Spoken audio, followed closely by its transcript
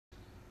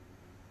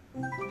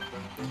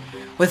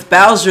With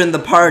Bowser in the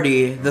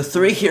party, the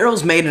three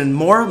heroes made a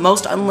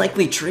most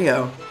unlikely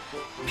trio.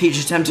 Peach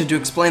attempted to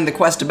explain the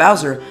quest to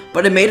Bowser,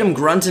 but it made him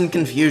grunt in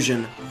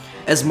confusion.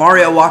 As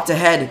Mario walked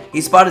ahead, he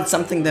spotted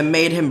something that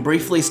made him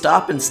briefly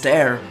stop and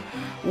stare.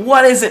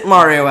 "What is it?"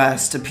 Mario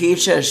asked to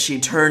Peach as she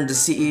turned to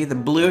see the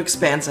blue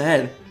expanse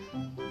ahead.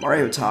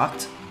 Mario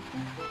talked.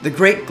 The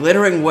great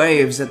glittering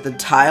waves at the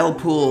tile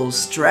pool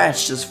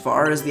stretched as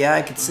far as the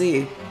eye could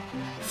see.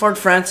 Fort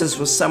Francis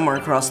was somewhere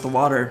across the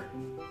water.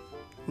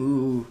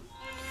 Ooh.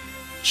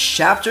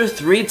 Chapter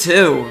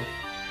 3-2.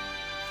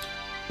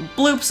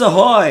 Bloops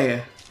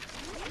ahoy!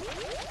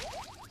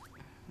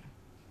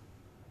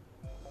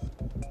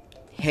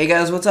 Hey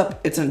guys, what's up?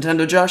 It's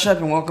Nintendo Josh up,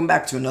 and welcome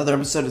back to another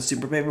episode of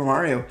Super Paper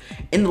Mario.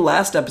 In the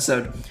last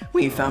episode,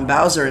 we found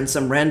Bowser in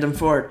some random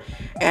fort,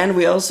 and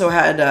we also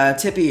had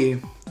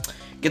Tippy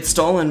get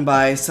stolen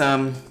by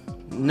some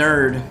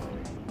nerd.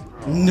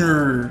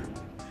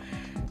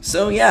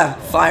 So yeah,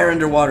 fire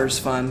underwater's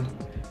fun.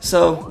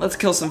 So let's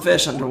kill some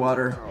fish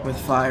underwater with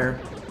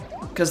fire,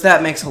 because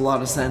that makes a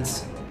lot of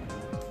sense.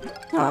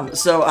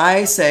 So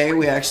I say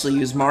we actually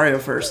use Mario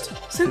first,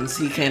 since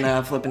he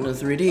can flip into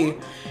 3D,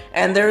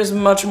 and there's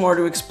much more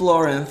to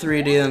explore in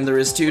 3D than there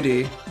is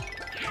 2D.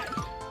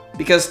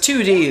 Because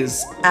 2D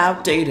is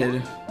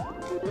outdated.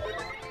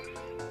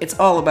 It's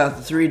all about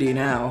the 3D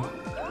now.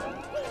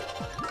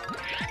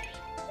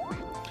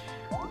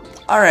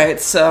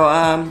 Alright,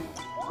 so,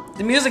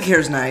 the music here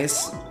is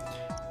nice.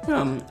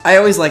 I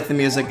always like the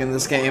music in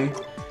this game.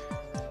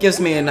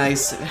 Gives me a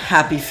nice,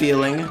 happy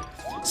feeling.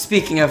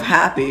 Speaking of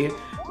happy,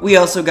 we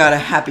also got a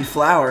happy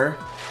flower.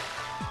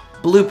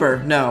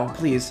 Blooper, no,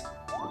 please.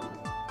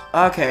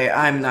 Okay,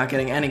 I'm not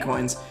getting any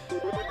coins.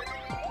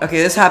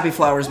 Okay, this happy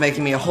flower is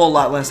making me a whole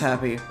lot less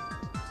happy.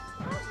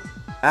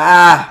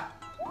 Ah!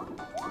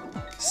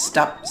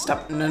 Stop,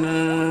 stop.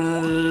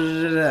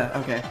 No.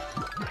 Okay.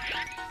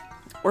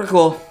 We're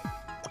cool.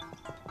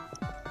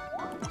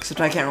 Except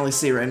I can't really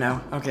see right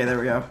now. Okay, there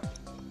we go.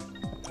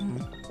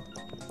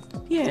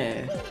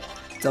 Yeah.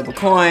 Double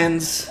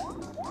coins.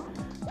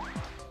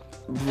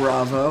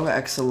 Bravo,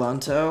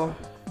 excellento.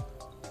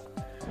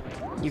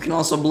 You can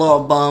also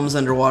blow up bombs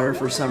underwater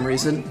for some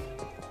reason.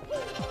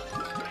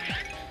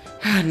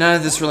 None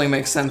of this really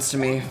makes sense to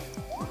me.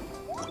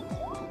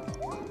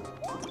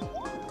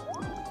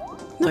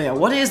 Oh yeah,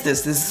 what is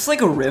this? Is this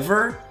like a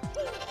river?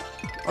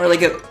 Or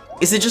like a...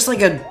 Is it just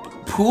like a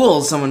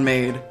pool someone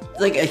made?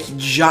 Like a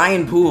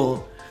giant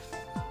pool.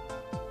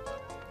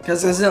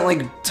 Because isn't it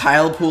like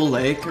Tile Pool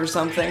Lake or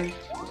something?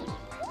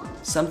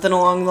 Something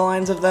along the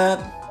lines of that?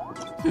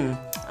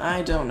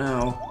 I don't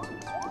know.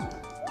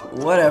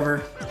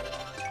 Whatever.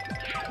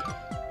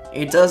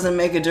 It doesn't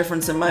make a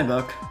difference in my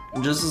book.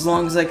 Just as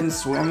long as I can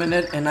swim in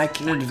it and I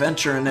can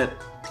adventure in it.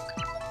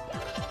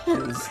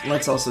 And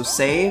let's also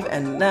save,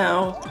 and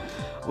now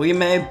we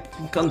may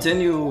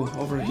continue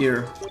over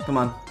here. Come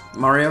on,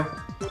 Mario.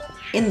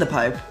 In the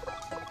pipe.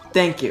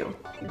 Thank you.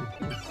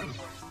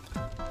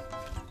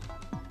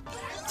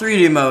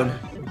 3D mode.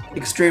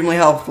 Extremely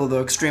helpful,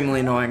 though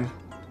extremely annoying.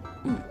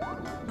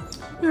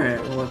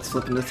 Alright, well, let's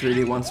flip into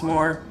 3D once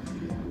more.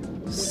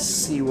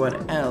 See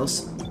what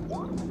else.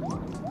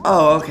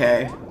 Oh,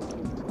 okay.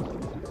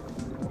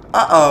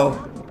 Uh-oh.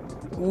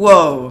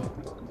 Whoa.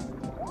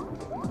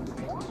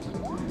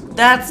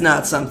 That's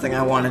not something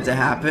I wanted to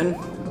happen.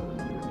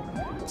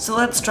 So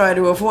let's try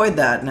to avoid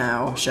that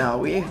now, shall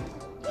we?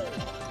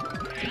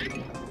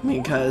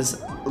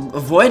 Because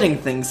avoiding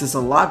things is a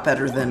lot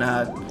better than,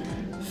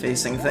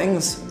 facing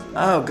things.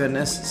 Oh,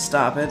 goodness.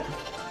 Stop it.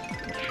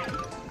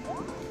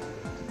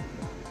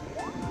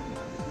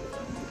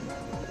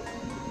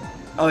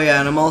 Oh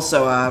yeah, and I'm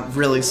also,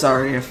 really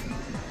sorry if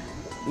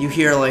you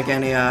hear, like,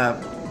 any,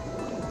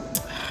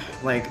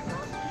 like,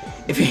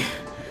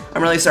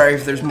 I'm really sorry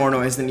if there's more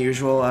noise than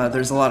usual.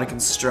 There's a lot of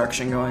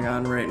construction going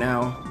on right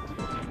now.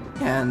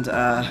 And,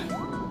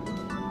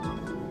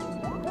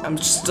 I'm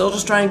still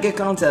just trying to get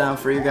content out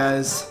for you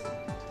guys.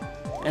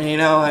 And, you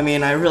know, I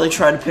mean, I really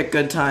try to pick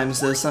good times,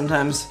 though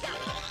sometimes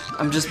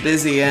I'm just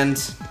busy and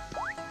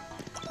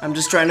I'm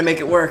just trying to make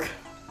it work.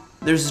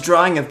 There's a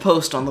drawing of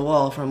post on the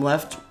wall from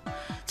left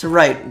to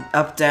right,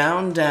 up,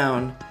 down,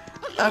 down.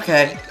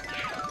 Okay,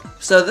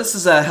 so this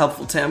is a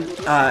helpful tip.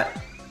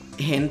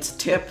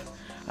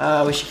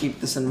 We should keep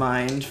this in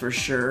mind for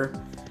sure.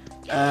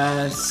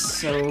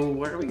 So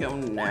where do we go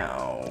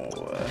now?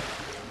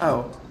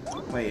 Oh,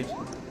 wait.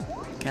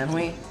 Can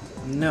we?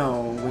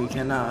 No, we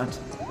cannot.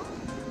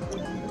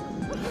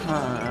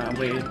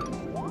 Wait.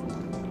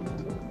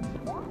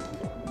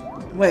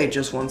 Wait,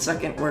 just one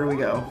second. Where do we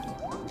go?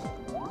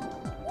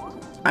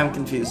 I'm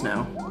confused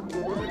now.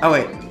 Oh,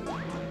 wait.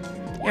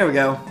 Here we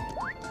go.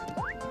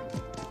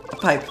 A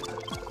pipe.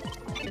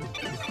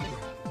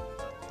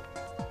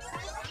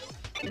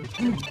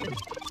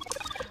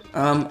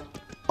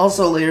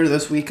 Also later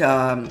this week,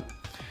 I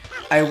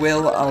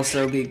will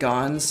also be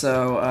gone,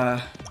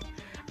 so,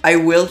 I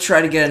will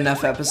try to get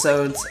enough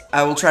episodes.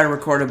 I will try to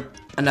record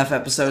enough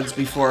episodes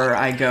before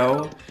I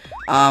go,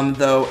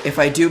 Though, if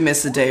I do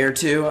miss a day or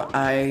two,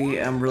 I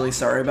am really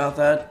sorry about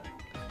that.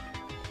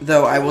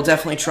 Though, I will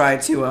definitely try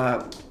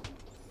to,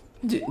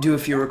 do a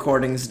few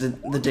recordings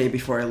the day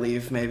before I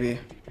leave, maybe.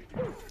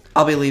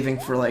 I'll be leaving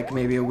for, like,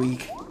 maybe a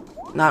week.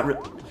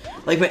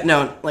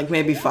 Like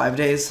maybe 5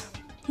 days.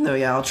 No,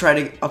 yeah, I'll try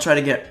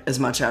to get as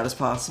much out as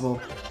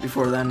possible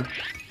before then.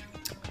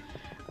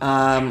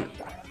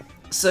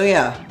 So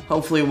yeah,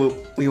 hopefully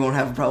we won't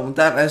have a problem with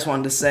that. I just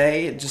wanted to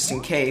say, just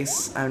in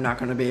case, I'm not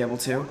going to be able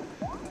to.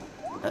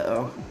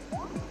 Uh-oh.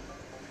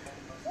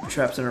 I'm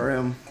trapped in a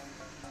room.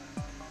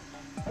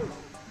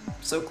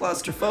 So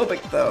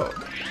claustrophobic, though.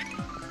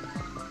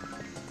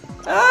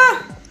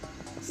 Ah!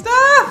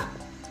 Stop!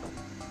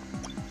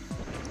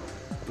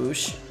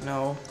 Boosh?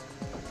 No.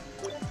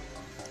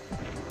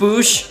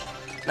 Boosh!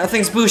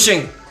 Nothing's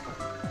booshing!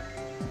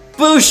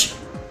 Boosh!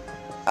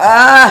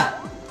 Ah!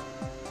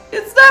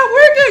 It's not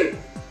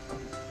working!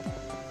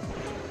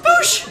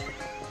 Boosh!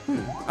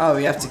 Oh,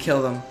 you have to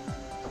kill them.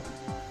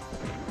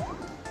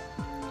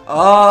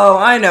 Oh,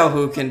 I know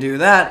who can do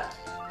that.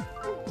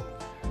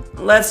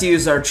 Let's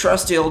use our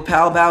trusty old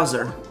pal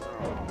Bowser.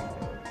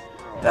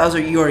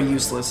 Bowser, you are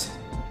useless.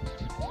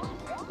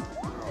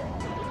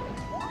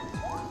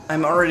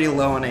 I'm already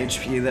low on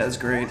HP, that is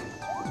great.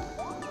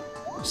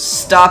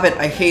 Stop it,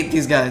 I hate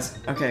these guys.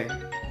 Okay.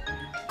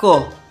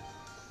 Cool.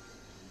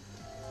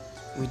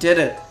 We did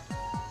it.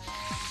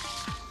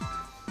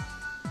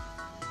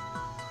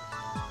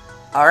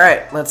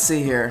 Alright, let's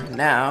see here.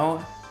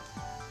 Now,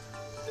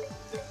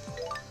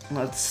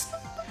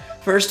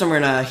 first I'm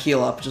gonna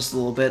heal up just a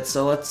little bit,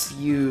 so let's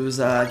use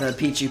the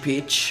Peachy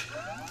Peach.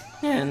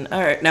 And,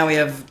 alright, now we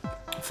have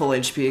full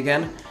HP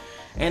again.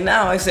 And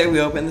now I say we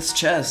open this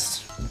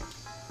chest.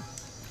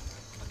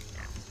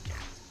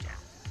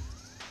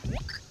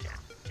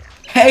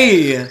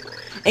 Hey!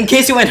 In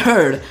case you ain't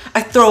heard,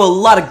 I throw a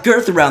lot of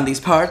girth around these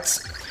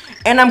parts.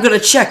 And I'm gonna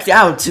check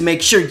out to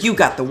make sure you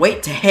got the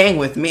weight to hang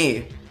with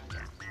me.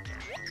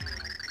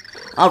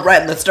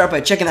 Alright, let's start by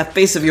checking that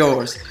face of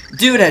yours.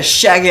 Dude has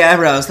shaggy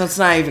eyebrows, that's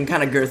not even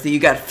kinda girthy. You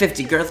got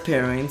 50 girth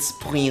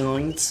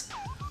points.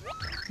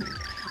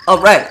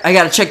 Alright, I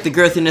gotta check the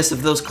girthiness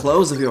of those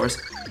clothes of yours.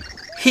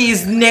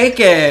 He's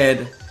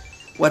naked!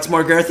 What's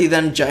more girthy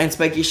than a giant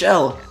spiky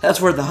shell?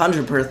 That's worth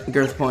 100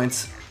 girth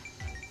points.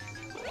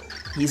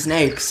 He's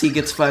naked, he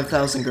gets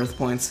 5,000 girth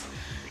points.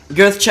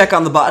 Girth check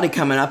on the body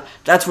coming up,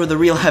 that's where the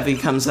real heavy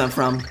comes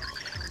from.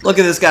 Look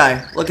at this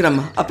guy, look at him,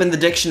 up in the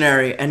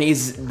dictionary, and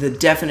he's the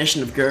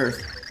definition of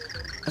girth.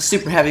 A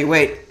super heavy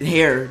weight,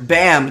 here,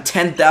 bam,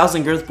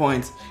 10,000 girth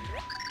points.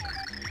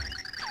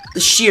 The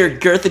sheer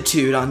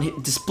girthitude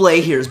on display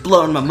here is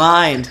blowing my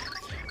mind.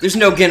 There's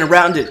no getting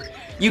around it.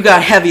 You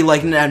got heavy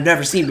like I've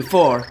never seen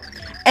before.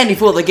 Any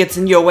fool that gets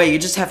in your way, you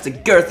just have to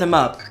girth him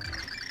up.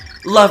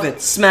 Love it,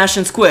 smash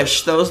and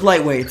squish, those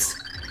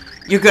lightweights.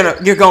 You're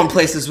going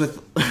places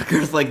with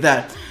girth like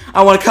that.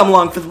 I want to come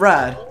along for the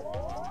ride.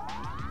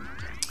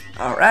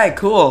 Alright,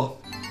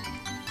 cool.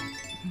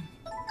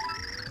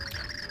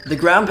 The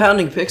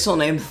ground-pounding pixel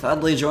named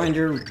Thudley joined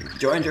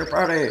your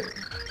party.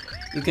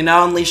 You can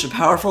now unleash a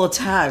powerful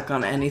attack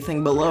on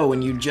anything below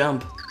when you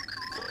jump.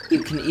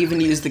 You can even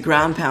use the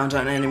ground pound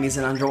on enemies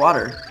in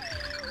underwater.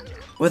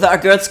 With our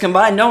girths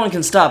combined, no one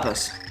can stop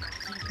us.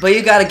 But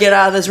you gotta get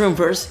out of this room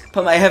first.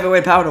 Put my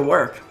heavyweight power to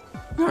work.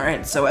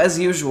 Alright, so as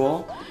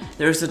usual,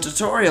 there's a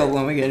tutorial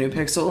when we get a new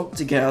pixel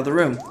to get out of the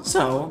room.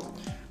 So,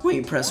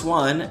 we press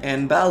 1,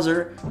 and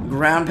Bowser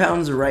ground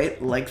pounds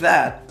right like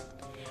that.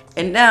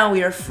 And now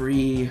we are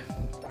free.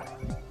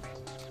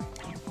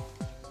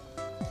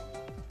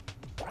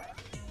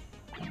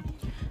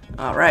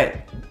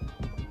 Alright.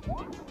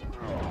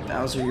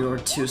 Bowser, you're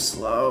too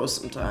slow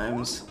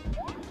sometimes.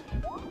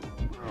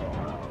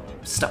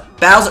 Stop.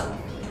 Bowser!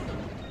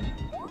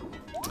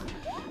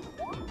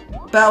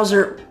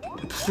 Bowser,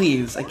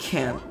 please, I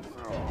can't.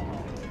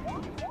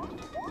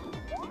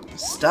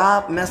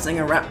 Stop messing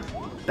around.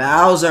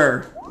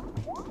 Bowser!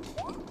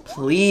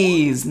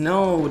 Please,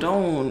 no,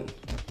 don't.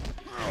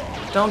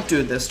 Don't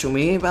do this to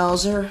me,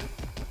 Bowser.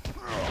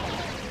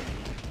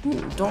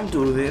 Don't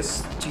do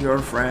this to your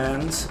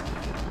friends.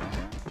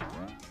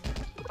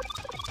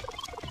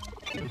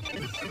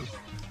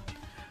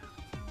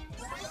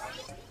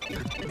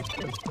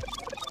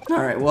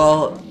 Alright,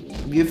 well,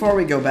 before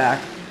we go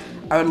back,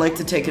 I would like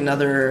to take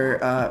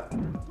another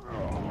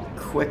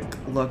quick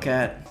look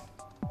at...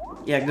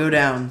 Yeah, go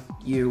down,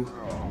 you.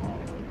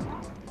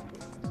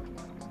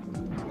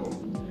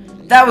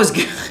 That was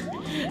good.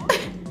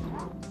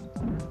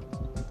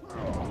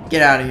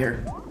 Get out of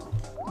here.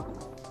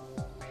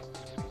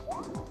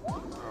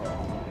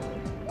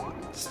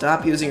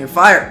 Stop using your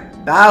fire.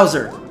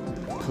 Bowser,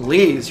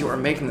 please, you are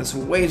making this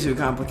way too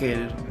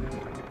complicated.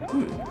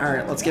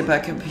 Alright, let's get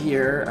back up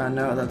here.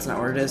 No, that's not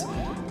where it is.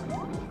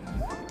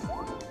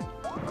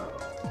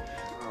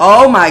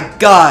 Oh my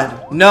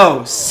god!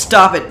 No,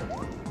 stop it!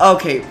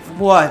 Okay,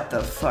 what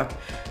the fuck?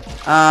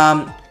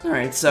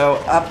 Alright, so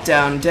up,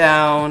 down,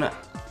 down,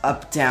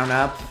 up, down,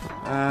 up.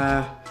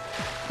 Alright,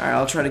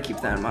 I'll try to keep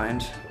that in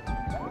mind.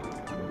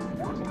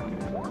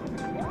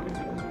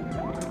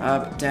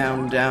 Up,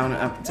 down, down,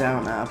 up,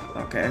 down, up.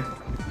 Okay.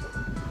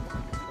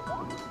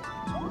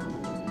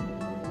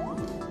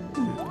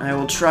 I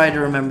will try to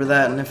remember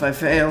that, and if I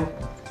fail,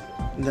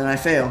 then I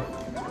fail.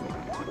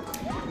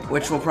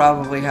 Which will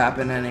probably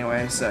happen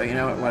anyway, so you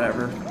know what,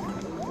 whatever.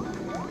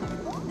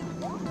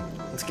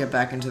 Let's get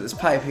back into this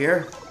pipe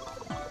here.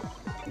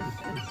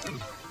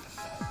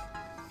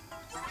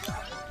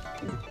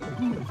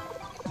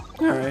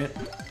 Alright,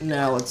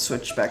 now let's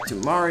switch back to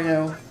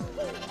Mario.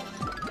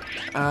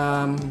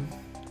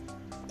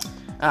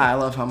 I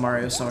love how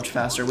Mario is so much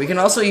faster. We can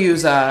also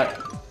use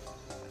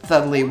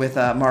Thudley with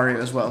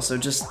Mario as well, so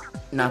just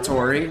not to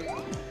worry.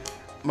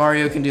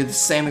 Mario can do the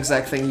same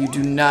exact thing. You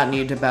do not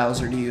need to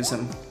Bowser to use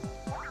him.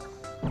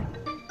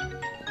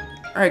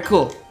 Alright,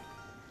 cool.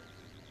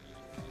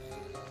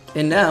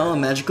 And now a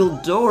magical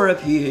door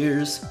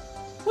appears.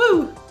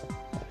 Woo!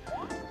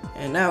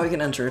 And now we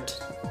can enter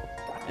it.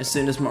 As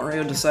soon as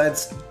Mario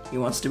decides he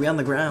wants to be on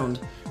the ground.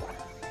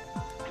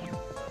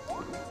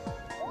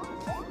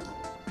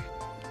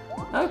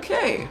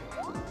 Okay.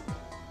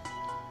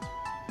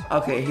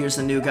 Okay, here's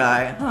a new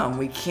guy.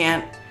 We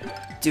can't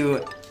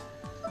do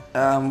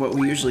what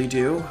we usually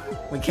do.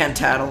 We can't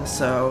tattle,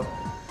 so...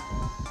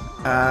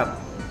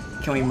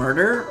 can we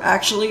murder,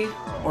 actually?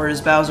 Or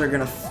is Bowser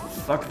gonna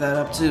fuck that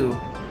up, too?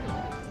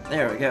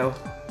 There we go.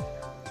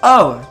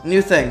 Oh,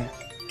 new thing.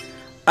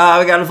 We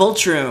got a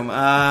Voltrum.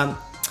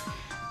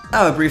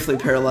 Oh, it briefly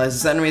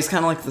paralyzes enemies,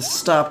 kind of like the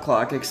stop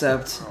clock,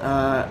 except,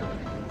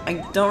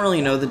 I don't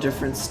really know the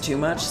difference too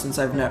much, since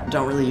I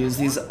don't really use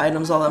these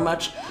items all that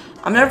much.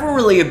 I'm never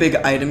really a big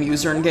item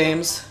user in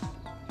games.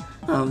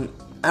 I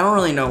don't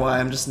really know why,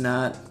 I'm just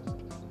not.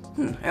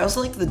 I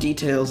also like the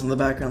details in the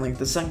background, like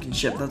the sunken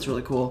ship, that's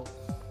really cool.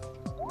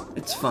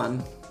 It's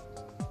fun.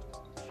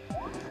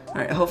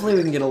 Alright, hopefully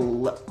we can get a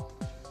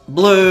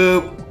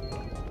bloop!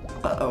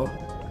 Uh-oh.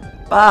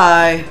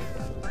 Bye!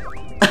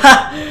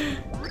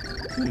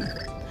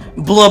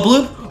 Blah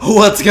bloop!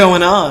 What's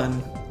going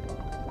on?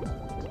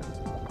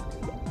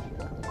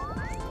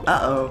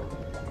 Uh-oh.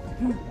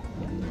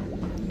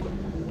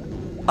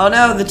 Oh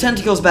no, the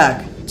tentacle's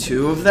back.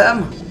 2 of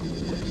them?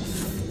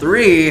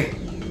 3?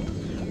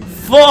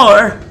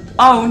 4?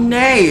 Oh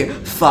nay!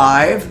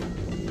 5?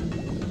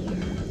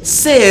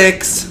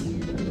 6?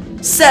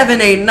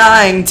 7, 8,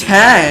 9,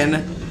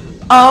 10?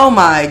 Oh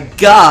my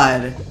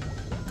god!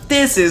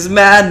 This is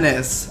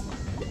madness!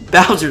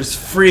 Bowser's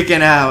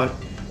freaking out.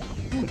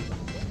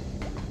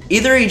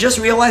 Either he just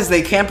realized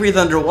they can't breathe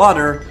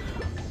underwater,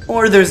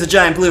 or there's a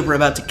giant blooper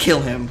about to kill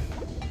him.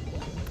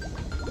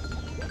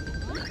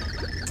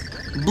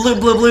 Bloop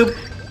bloop bloop.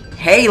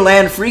 Hey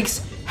land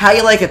freaks, how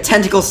you like a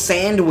tentacle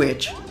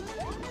sandwich?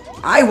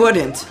 I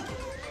wouldn't.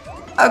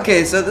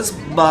 Okay, so this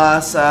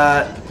boss,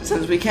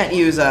 since we can't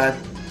use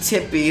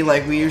Tippy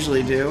like we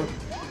usually do,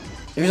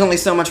 there's only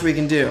so much we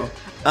can do.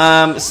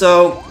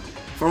 So,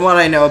 from what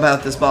I know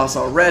about this boss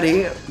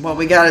already, what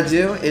we gotta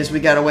do is we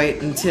gotta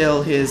wait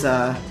until his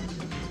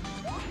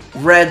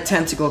red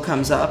tentacle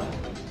comes up,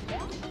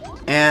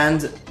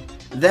 and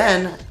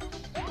then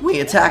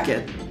we attack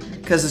it,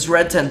 because his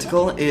red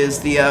tentacle is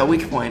the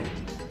weak point.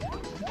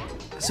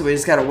 So we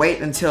just gotta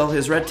wait until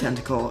his red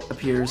tentacle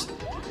appears,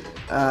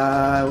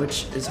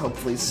 which is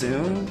hopefully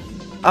soon.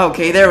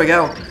 Okay, there we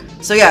go.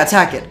 So yeah,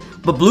 attack it.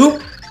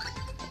 Ba-bloop,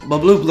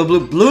 ba-bloop,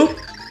 ba-bloop, bloop.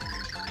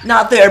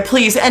 Not there,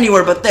 please,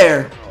 anywhere but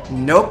there.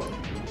 Nope.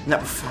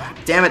 No,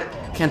 damn it,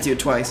 can't do it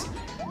twice.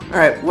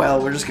 Alright,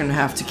 well, we're just gonna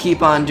have to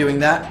keep on doing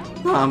that.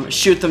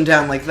 Shoot them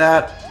down like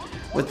that.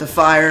 With the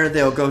fire,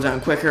 they'll go down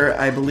quicker,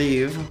 I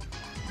believe.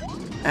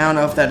 I don't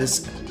know if that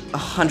is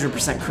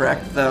 100%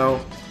 correct, though.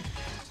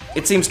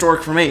 It seems to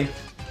work for me.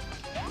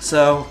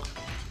 So,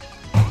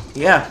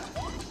 yeah.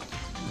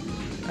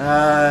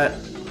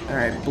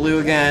 Alright, blue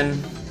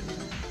again.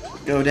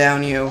 Go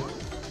down you.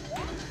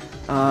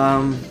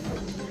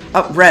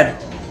 Oh, red.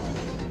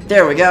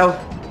 There we go.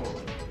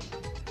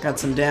 Got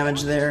some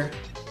damage there.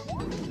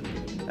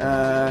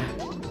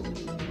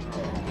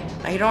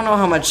 I don't know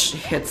how much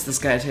hits this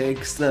guy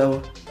takes,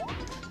 though.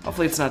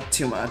 Hopefully it's not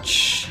too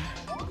much.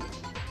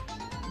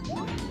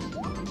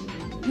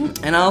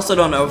 And I also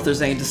don't know if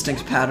there's any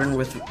distinct pattern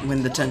with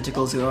when the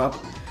tentacles go up.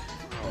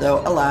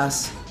 Though,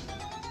 alas.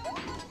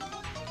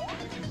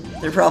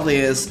 There probably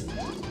is.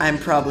 I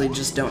probably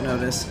just don't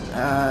notice.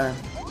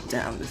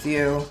 Down with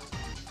you.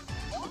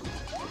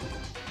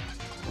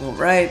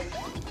 Alright.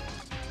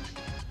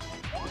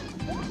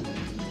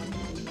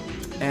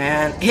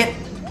 And hit!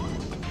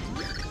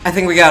 I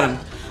think we got him.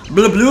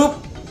 Bloop bloop!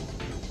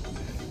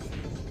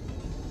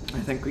 I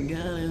think we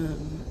got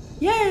him.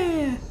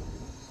 Yeah!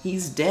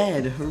 He's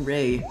dead.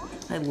 Hooray.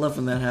 I love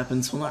when that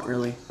happens. Well, not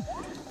really.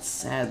 It's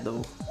sad,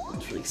 though.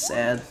 It's really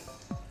sad.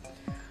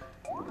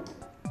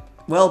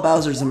 Well,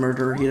 Bowser's a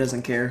murderer. He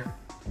doesn't care.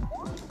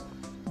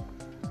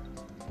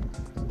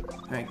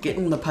 Alright, get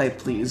in the pipe,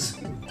 please.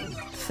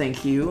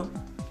 Thank you.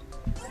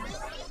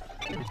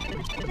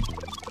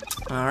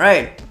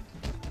 Alright.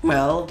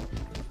 Well,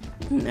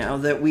 now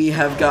that we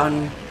have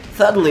gotten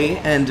Thudley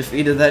and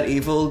defeated that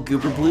evil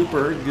Gooper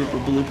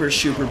Blooper,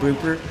 Shooper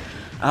Blooper,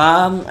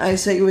 I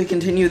say we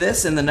continue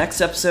this in the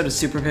next episode of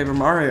Super Paper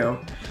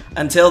Mario.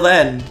 Until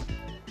then,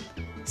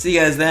 see you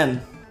guys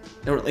then.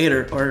 Or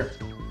later, or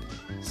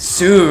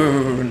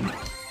soon.